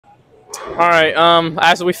All right.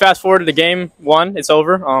 As we fast forward to the game one, it's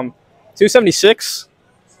over. 276,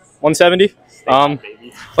 170.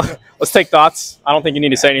 Let's take thoughts. I don't think you need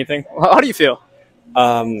to say anything. How do you feel?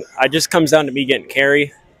 It just comes down to me getting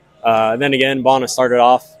carry. Then again, Bonta started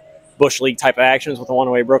off Bush League type of actions with a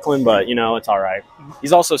one-away Brooklyn, but, you know, it's all right.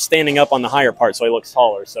 He's also standing up on the higher part, so he looks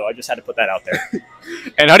taller, so I just had to put that out there.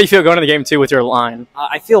 And how do you feel going to the game two with your line?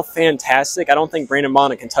 I feel fantastic. I don't think Brandon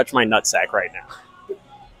Bonta can touch my nutsack right now.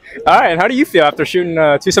 All right, and how do you feel after shooting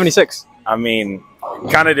 276? I mean,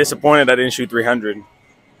 kind of disappointed I didn't shoot 300.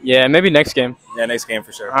 Yeah, maybe next game. Yeah, next game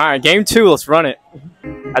for sure. All right, game two, let's run it.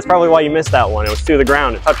 That's probably why you missed that one. It was to the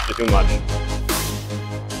ground. It touched it too much.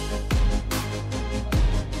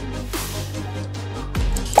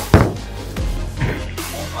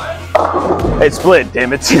 It split,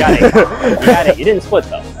 damn it. You got it. You got it. You didn't split,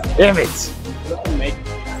 though. Damn it.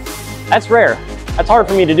 That's rare. That's hard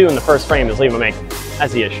for me to do in the first frame is leave a make.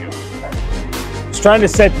 That's the issue. I was trying to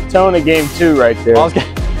set the tone of game two right there.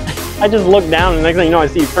 I just looked down, and the next thing you know, I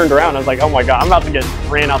see you turned around. I was like, oh my God, I'm about to get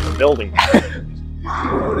ran out the building.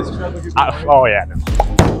 Oh, yeah.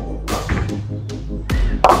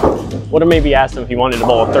 Would have maybe asked him if he wanted to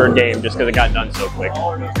bowl a third game just because it got done so quick.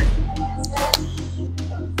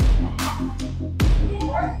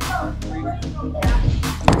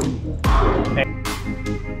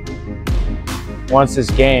 Once this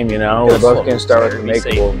game, you know, we're both going to start with a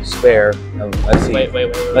makeable spare. Let's see. Wait.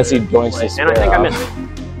 Let's see joints this spare. And I think I missed it.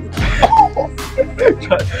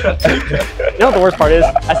 You know what the worst part is?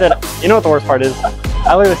 I said, you know what the worst part is?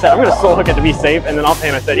 I literally said, I'm going to slow hook it to be safe, and then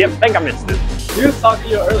offhand I said, yep, I think I missed it. He was talking to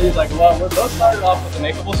you earlier, he's like, well, we're both started off with a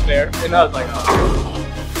makeable spare, and I was like, oh.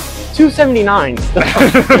 279.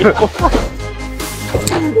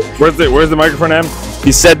 Where's the microphone at?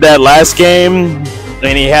 He said that last game,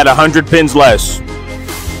 and he had 100 pins less.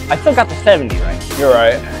 I still got the 70 right. You're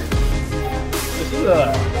right. This is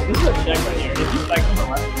a check right here. If you like on the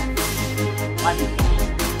left,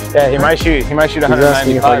 Yeah, he might shoot 195. He's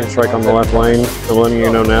asking if I can strike on the left lane. I'm letting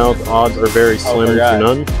you know now, the odds are very slim to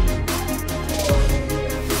none.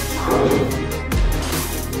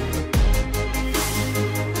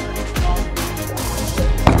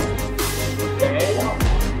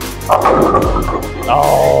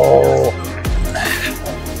 Oh.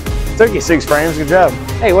 Took you 6 frames, good job.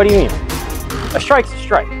 Hey, what do you mean? A strike's a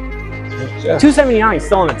strike. Yeah. 279 is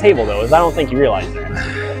still on the table, though, as I don't think you realize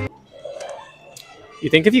that. You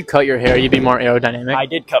think if you cut your hair, you'd be more aerodynamic? I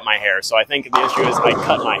did cut my hair, so I think the issue is I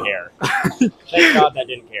cut my hair. Thank God that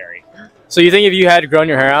didn't carry. So you think if you had grown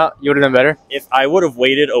your hair out, you would have done better? If I would have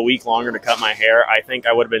waited a week longer to cut my hair, I think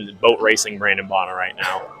I would have been boat racing Brandon Bonta right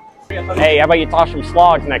now. Hey, how about you toss some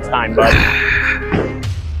slogs next time, bud?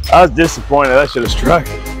 I was disappointed. I should have struck.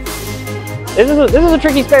 This is a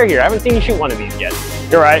tricky spare here. I haven't seen you shoot one of these yet.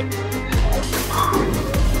 You're right.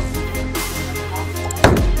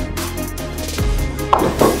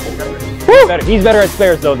 He's better at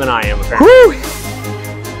spares though than I am. Apparently. Woo!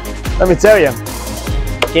 Let me tell you,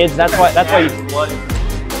 kids. That's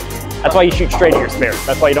why you shoot straight at your spares.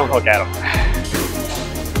 That's why you don't hook at them.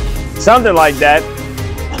 something like that.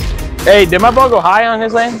 Hey, did my ball go high on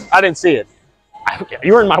his lane? I didn't see it.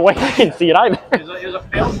 You were in my way. I didn't see it either.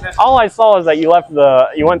 All I saw is that you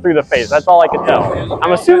went through the face. That's all I could tell.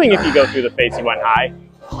 I'm assuming if you go through the face, you went high.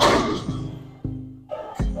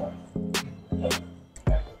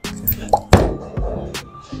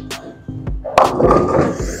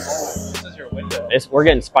 We're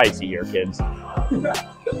getting spicy here, kids.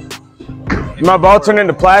 My ball turned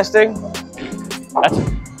into plastic.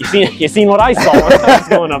 You seen what I saw when I was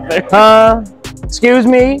going up there. Excuse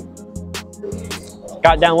me.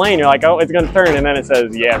 Got down lane, you're like, oh, it's gonna turn, and then it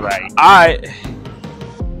says, yeah, right. I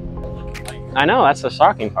know, that's the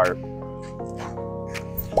shocking part.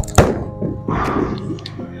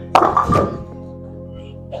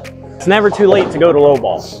 It's never too late to go to low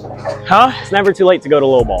ball. Huh? It's never too late to go to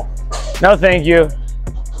low ball. No, thank you.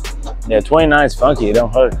 Yeah, 29 is funky. You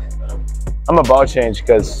don't hook. I'm a ball change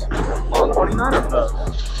because On 29 or no?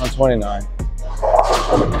 on 29.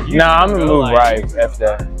 Nah, I'm gonna move right after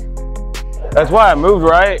that. That's why I moved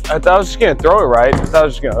right. I thought I was just gonna throw it right. I thought I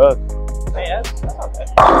was just gonna hook. Hey, that's not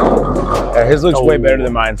bad. Yeah, his looks way better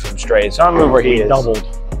than mine from straight, so I'm gonna move where he is. Doubled.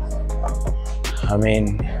 I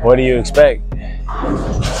mean, what do you expect? Yeah,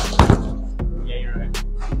 you're right.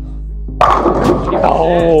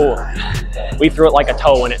 Oh, we threw it like a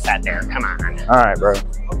toe when it sat there. Come on. All right, bro.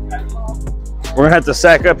 We're gonna have to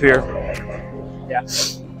sack up here. Yeah.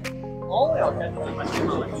 Only I'll catch up my team.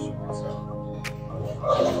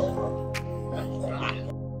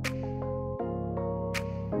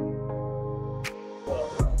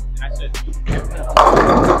 I said,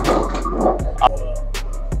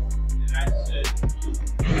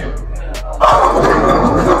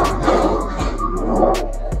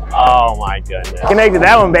 connected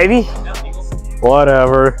that one, baby.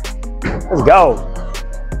 Whatever. Let's go.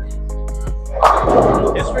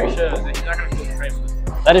 History shows that he's not going to feel the frame.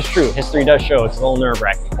 That is true. History does show it's a little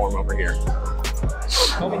nerve-wracking for him over here.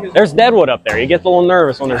 There's Deadwood up there. He gets a little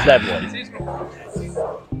nervous when there's Deadwood.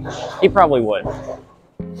 He probably would.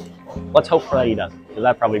 Let's hope for that he doesn't, because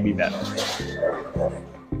that'd probably be better.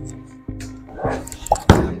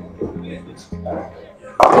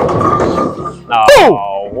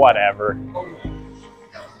 Oh, whatever.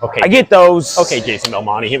 Okay. I get those. Okay, Jason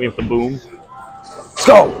Belmonte, hit me with the boom. Let's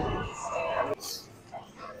go.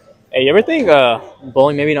 Hey, you ever think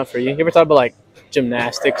bowling maybe not for you? You ever thought about like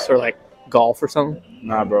gymnastics or like golf or something?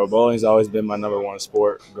 Nah, bro. Bowling's always been my #1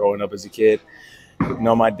 sport growing up as a kid. You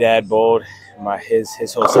know, my dad bowled,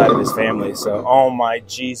 his whole side of his family. So, oh my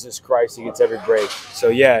Jesus Christ, he gets every break. So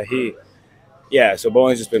yeah, so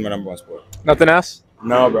bowling's just been my #1 sport. Nothing else?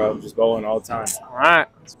 No, bro, just bowling all the time. All right.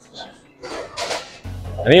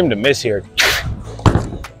 I need him to miss here.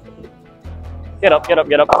 Get up, get up,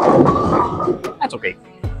 get up. That's okay.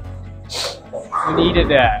 We needed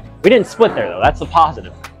that. We didn't split there, though. That's the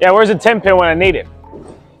positive. Yeah, where's the 10-pin when I need it?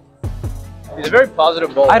 He's a very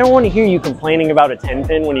positive bowler. I don't want to hear you complaining about a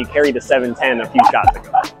 10-pin when you carried a 7-10 a few shots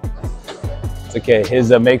ago. It's okay.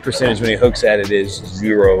 His make percentage when he hooks at it is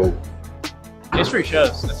 0. History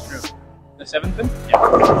shows that's true. The 7th pin?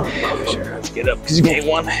 Yeah. Sure, let's get up because you gave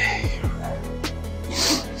one.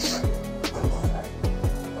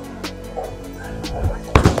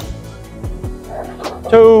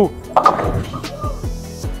 Two.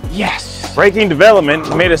 Yes. Breaking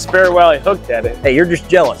development made a spare while I hooked at it. Hey, you're just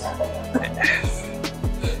jealous.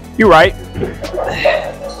 You're right.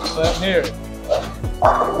 But here.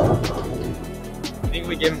 I think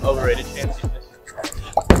we give him overrated chance.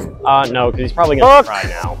 No, because he's probably going to try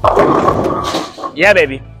now. Yeah,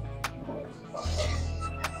 baby.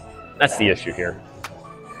 That's the issue here.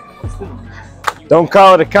 Don't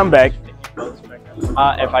call it a comeback.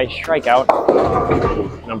 If I strike out,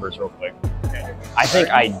 numbers real quick. I think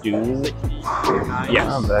I do.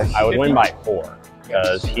 Yes, I would win by 4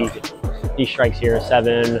 because he strikes here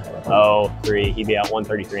 7, 0, 3. He'd be at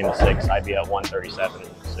 133 in the 6. I'd be at 137 in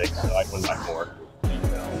the 6, so I'd win by 4.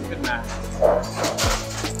 Good math.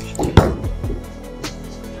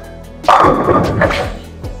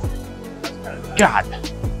 God.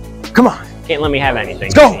 Come on. Can't let me have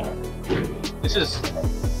anything. Let's go. This is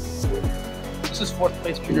 4th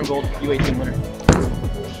place junior gold U18 winner.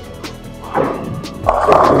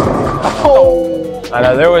 Oh. I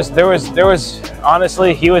know there was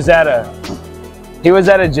honestly he was at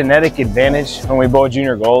a genetic advantage when we bowled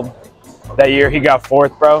junior gold. That year he got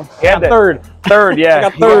 4th, bro. He had third. Third, yeah. I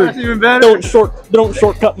got 3rd. That's even better. Don't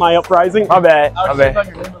shortcut my uprising. My bad. I My was bad. on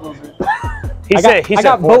your name a little bit. I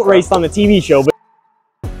got boat raced on the TV show, but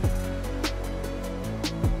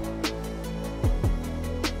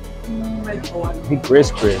he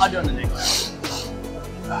Chris. I'll do it on the next.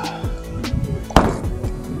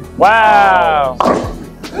 Wow.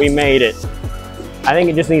 we made it. I think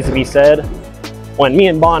it just needs to be said, when me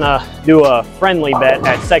and Bonta do a friendly bet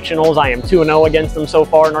at sectionals, I am 2-0 against them so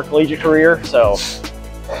far in our collegiate career. So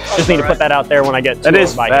just need to put that out there when I get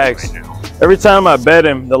 2-0 by him right now. Every time I bet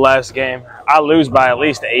him the last game, I lose by at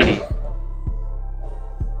least 80.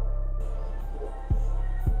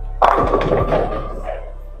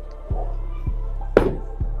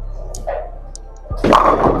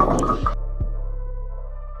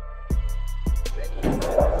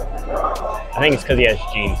 I think it's because he has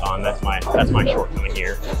jeans on. That's my shortcoming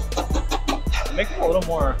here. Make it a little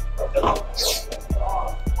more.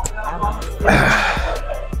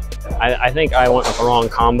 I think I went with the wrong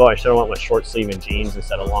combo. I should have went with short sleeve and jeans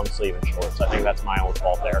instead of long sleeve and shorts. I think that's my own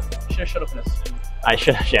fault there. You should have showed up in a suit. I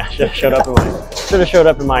should have showed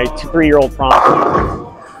up in my 3-year-old prom.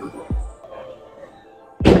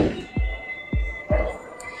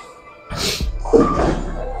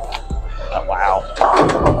 Oh, wow.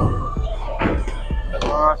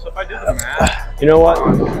 So if I do the math, You know what?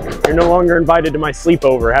 You're no longer invited to my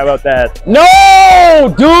sleepover. How about that?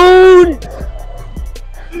 No, dude!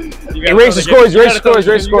 Erase the scores, erase the scores,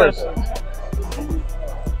 erase the scores.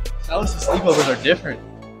 Silas' sleepovers are different.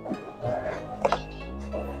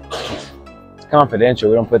 It's confidential.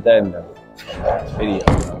 We don't put that in the video.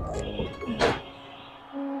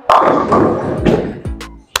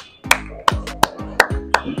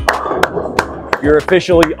 You're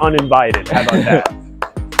officially uninvited. How about that?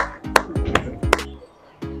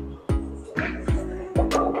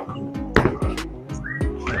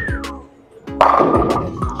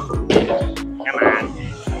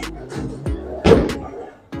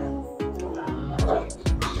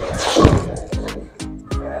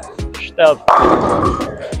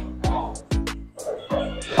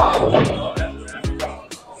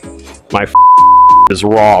 My is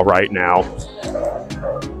raw right now.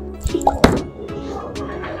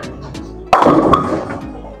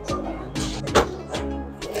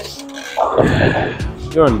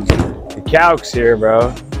 Doing the calcs here,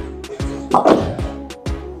 bro.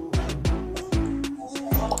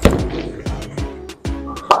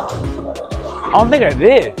 I don't think I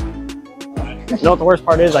did. You know what the worst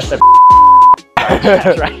part is? I said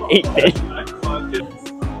right.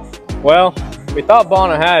 Well, we thought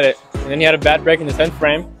Bonta had it, and then he had a bad break in the 10th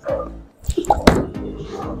frame.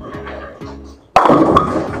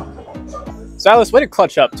 Silas, way to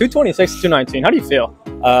clutch up. 226 to 219. How do you feel?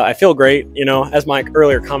 I feel great. You know, as my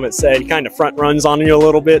earlier comment said, he kind of front runs on you a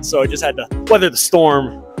little bit, so I just had to weather the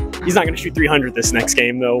storm. He's not going to shoot 300 this next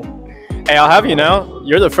game, though. Hey, I'll have you know,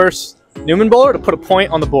 you're the first Newman bowler to put a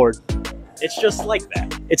point on the board. It's just like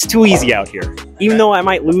that. It's too easy out here. Even though I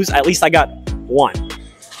might lose, at least I got one.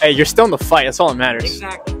 Hey, you're still in the fight. That's all that matters.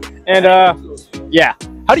 Exactly. And, yeah.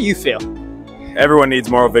 How do you feel? Everyone needs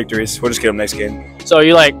moral victories. We'll just get them next game. So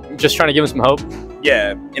you like just trying to give him some hope?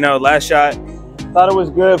 Yeah, you know, last shot, thought it was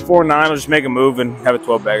good. 4-9. We'll just make a move and have a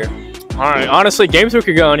 12-bagger. All right. Honestly, game 3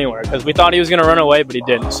 could go anywhere because we thought he was going to run away, but he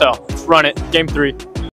didn't. So let's run it. Game 3.